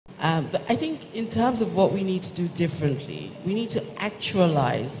But I think in terms of what we need to do differently, we need to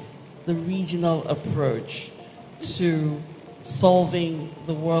actualize the regional approach to solving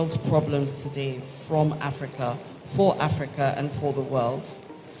the world's problems today from Africa, for Africa, and for the world.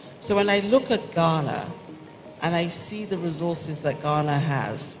 So when I look at Ghana and I see the resources that Ghana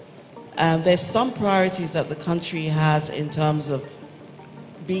has, there's some priorities that the country has in terms of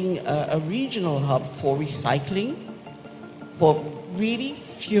being a regional hub for recycling, for really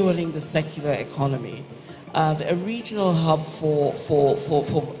fueling the circular economy. A regional hub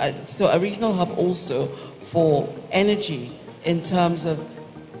so a regional hub also for energy in terms of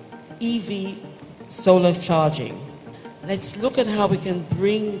EV solar charging. Let's look at how we can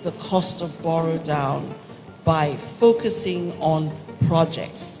bring the cost of borrow down by focusing on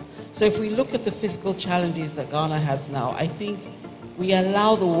projects. So if we look at the fiscal challenges that Ghana has now, I think we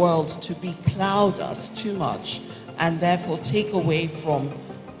allow the world to becloud us too much and therefore take away from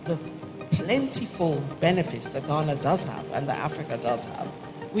the plentiful benefits that Ghana does have and that Africa does have.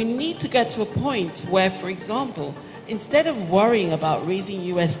 We need to get to a point where, for example, instead of worrying about raising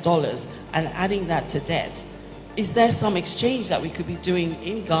US dollars and adding that to debt, is there some exchange that we could be doing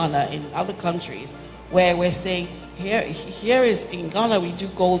in Ghana, in other countries, where we're saying, here is, in Ghana we do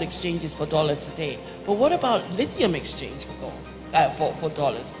gold exchanges for dollar today, but what about lithium exchange for gold, for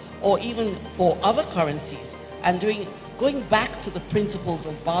dollars, or even for other currencies, and going back to the principles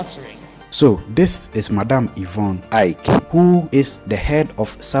of bartering. So this is Madam Yvonne Ike, who is the head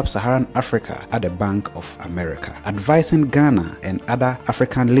of Sub-Saharan Africa at the Bank of America, advising Ghana and other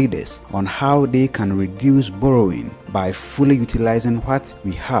African leaders on how they can reduce borrowing by fully utilizing what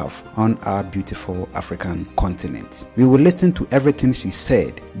we have on our beautiful African continent. We will listen to everything she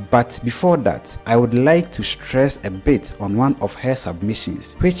said, but before that, I would like to stress a bit on one of her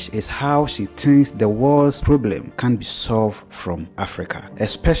submissions, which is how she thinks the world's problem can be solved from Africa,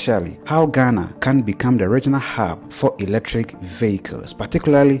 especially how Ghana can become the regional hub for electric vehicles,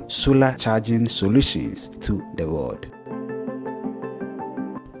 particularly solar charging solutions to the world.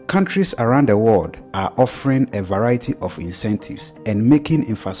 Countries around the world are offering a variety of incentives and making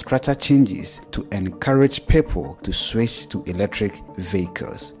infrastructure changes to encourage people to switch to electric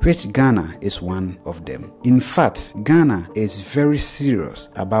vehicles, which Ghana is one of them. In fact, Ghana is very serious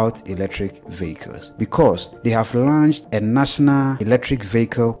about electric vehicles because they have launched a national electric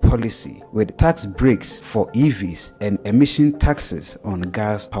vehicle policy with tax breaks for EVs and emission taxes on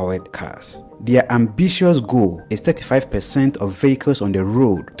gas-powered cars. Their ambitious goal is 35% of vehicles on the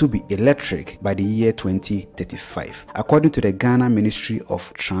road to be electric by the year 2035, according to the Ghana Ministry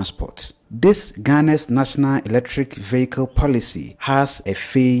of Transport. This Ghana's national electric vehicle policy has a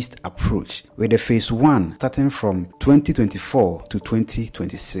phased approach, with the phase 1 starting from 2024 to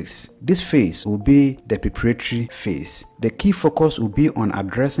 2026. This phase will be the preparatory phase. The key focus will be on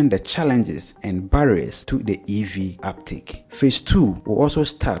addressing the challenges and barriers to the EV uptake. Phase 2 will also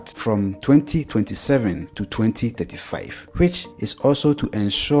start from 2027 to 2035, which is also to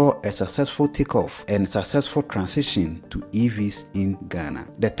ensure a successful takeoff and successful transition to EVs in Ghana.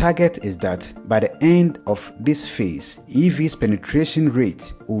 The target is that by the end of this phase, EV's penetration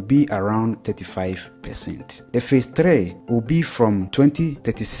rate will be around 35%. The phase 3 will be from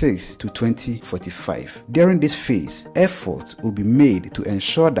 2036 to 2045. During this phase, efforts will be made to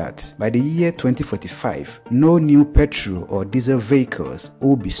ensure that by the year 2045, no new petrol or diesel vehicles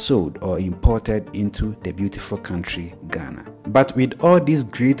will be sold or imported into the beautiful country Ghana. But with all these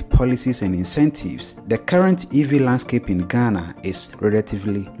great policies and incentives, the current EV landscape in Ghana is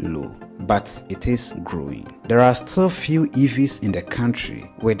relatively low, but it is growing. There are still few EVs in the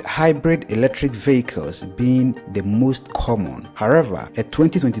country, with hybrid electric vehicles being the most common. However, a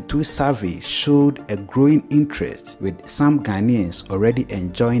 2022 survey showed a growing interest, with some Ghanaians already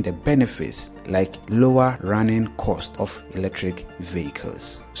enjoying the benefits like lower running cost of electric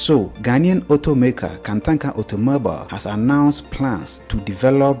vehicles. So, Ghanaian automaker Kantanka Automobile has announced plans to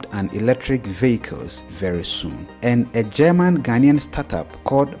develop an electric vehicles very soon. And a German Ghanaian startup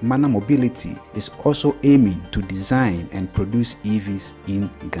called Mana Mobility is also aiming to design and produce EVs in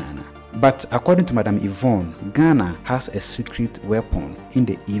Ghana. But according to Madam Yvonne, Ghana has a secret weapon in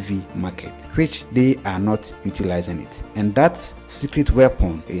the EV market, which they are not utilizing it. And that secret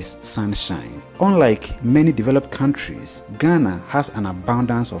weapon is sunshine. Unlike many developed countries, Ghana has an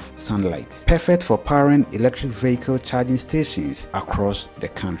abundance of sunlight, perfect for powering electric vehicle charging stations across the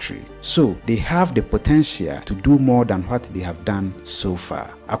country. So they have the potential to do more than what they have done so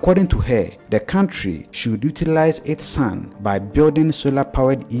far. According to her, the country should utilize its sun by building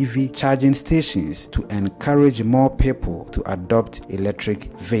solar-powered EV charging stations to encourage more people to adopt electric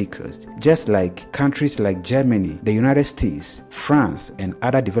vehicles, just like countries like Germany, the United States, France, and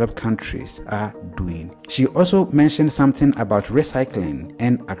other developed countries are doing. She also mentioned something about recycling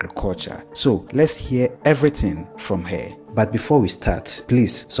and agriculture. So let's hear everything from her. But before we start,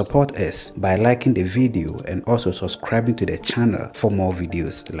 please support us by liking the video and also subscribing to the channel for more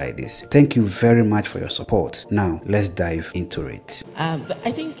videos like this. Thank you very much for your support. Now, let's dive into it.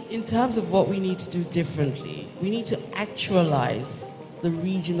 I think in terms of what we need to do differently, we need to actualize the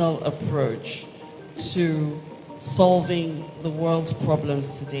regional approach to solving the world's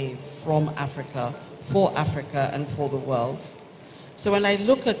problems today from Africa, for Africa, and for the world. So when I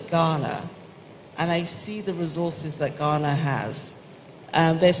look at Ghana, and I see the resources that Ghana has,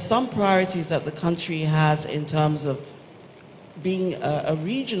 there's some priorities that the country has in terms of being a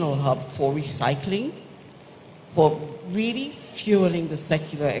regional hub for recycling, for really fueling the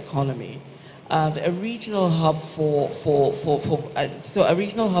secular economy. A regional hub so a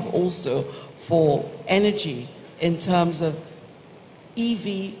regional hub also for energy in terms of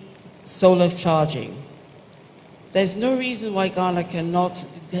EV solar charging. There's no reason why Ghana cannot,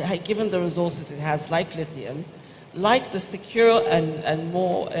 given the resources it has, like lithium, like the secure and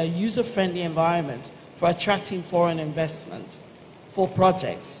more user-friendly environment for attracting foreign investment, for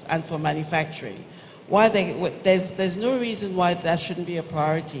projects and for manufacturing. There's no reason why that shouldn't be a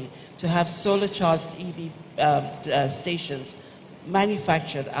priority to have solar-charged EV stations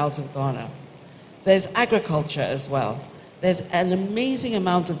manufactured out of Ghana. There's agriculture as well. There's an amazing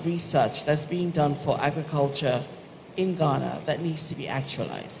amount of research that's being done for agriculture in Ghana that needs to be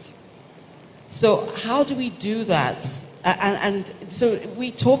actualized. So how do we do that? And so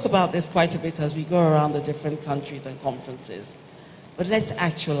we talk about this quite a bit as we go around the different countries and conferences. But let's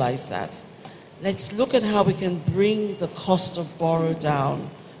actualize that. Let's look at how we can bring the cost of borrow down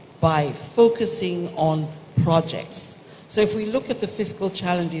by focusing on projects. So if we look at the fiscal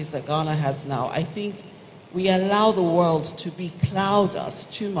challenges that Ghana has now, I think we allow the world to becloud us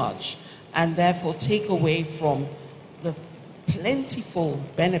too much and therefore take away from the plentiful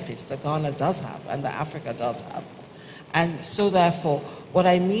benefits that Ghana does have and that Africa does have. And so therefore, what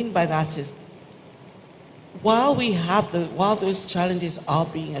I mean by that is, while those challenges are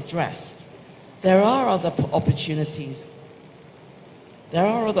being addressed, there are other opportunities. There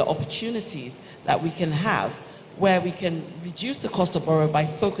are other opportunities that we can have where we can reduce the cost of borrow by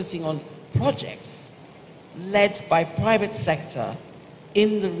focusing on projects led by private sector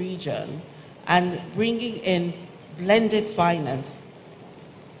in the region and bringing in blended finance,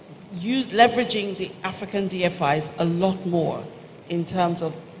 leveraging the African DFIs a lot more in terms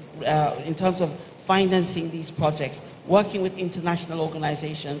of financing these projects, working with international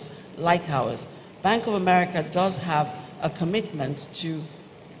organizations like ours. Bank of America does have a commitment to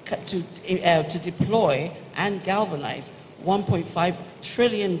deploy and galvanize $1.5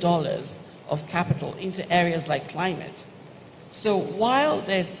 trillion of capital into areas like climate. So while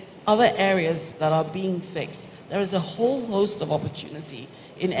there's other areas that are being fixed, there is a whole host of opportunity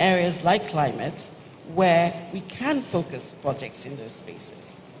in areas like climate where we can focus projects in those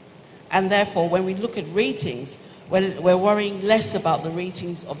spaces. And therefore, when we look at ratings, we're worrying less about the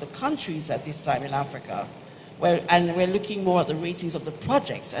ratings of the countries at this time in Africa, and we're looking more at the ratings of the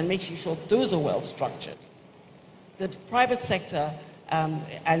projects and making sure those are well structured. The private sector,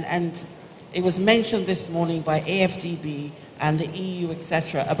 and it was mentioned this morning by AFDB and the EU,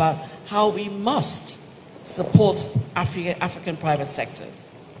 etc., about how we must support African private sectors,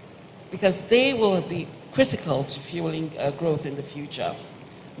 because they will be critical to fueling growth in the future.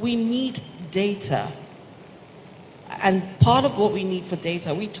 We need data. And part of what we need for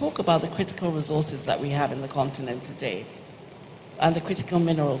data, we talk about the critical resources that we have in the continent today and the critical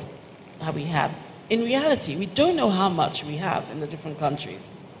minerals that we have. In reality, we don't know how much we have in the different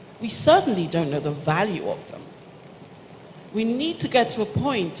countries. We certainly don't know the value of them. We need to get to a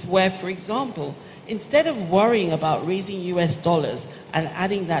point where, for example, instead of worrying about raising US dollars and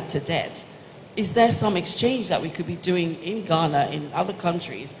adding that to debt, is there some exchange that we could be doing in Ghana, in other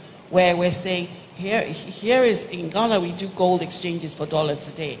countries, where we're saying, here is, in Ghana, we do gold exchanges for dollar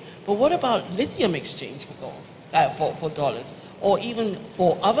today. But what about lithium exchange for gold, for dollars, or even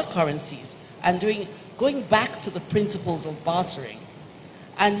for other currencies, and going back to the principles of bartering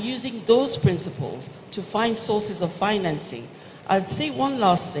and using those principles to find sources of financing. I'd say one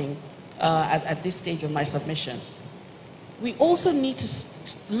last thing at this stage of my submission. We also need to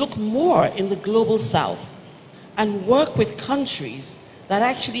look more in the global south and work with countries that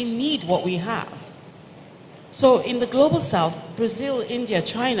actually need what we have. So in the global south, Brazil, India,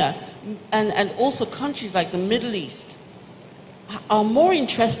 China, and also countries like the Middle East are more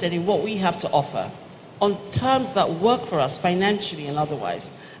interested in what we have to offer on terms that work for us financially and otherwise.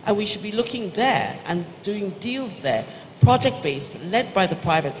 And we should be looking there and doing deals there, project-based, led by the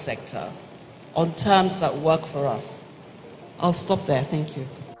private sector, on terms that work for us. I'll stop there. Thank you.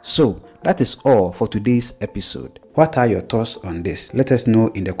 So, that is all for today's episode. What are your thoughts on this? Let us know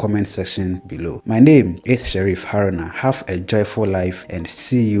in the comment section below. My name is Sheriff Haruna. Have a joyful life and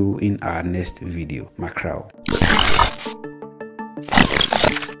see you in our next video. Macrao.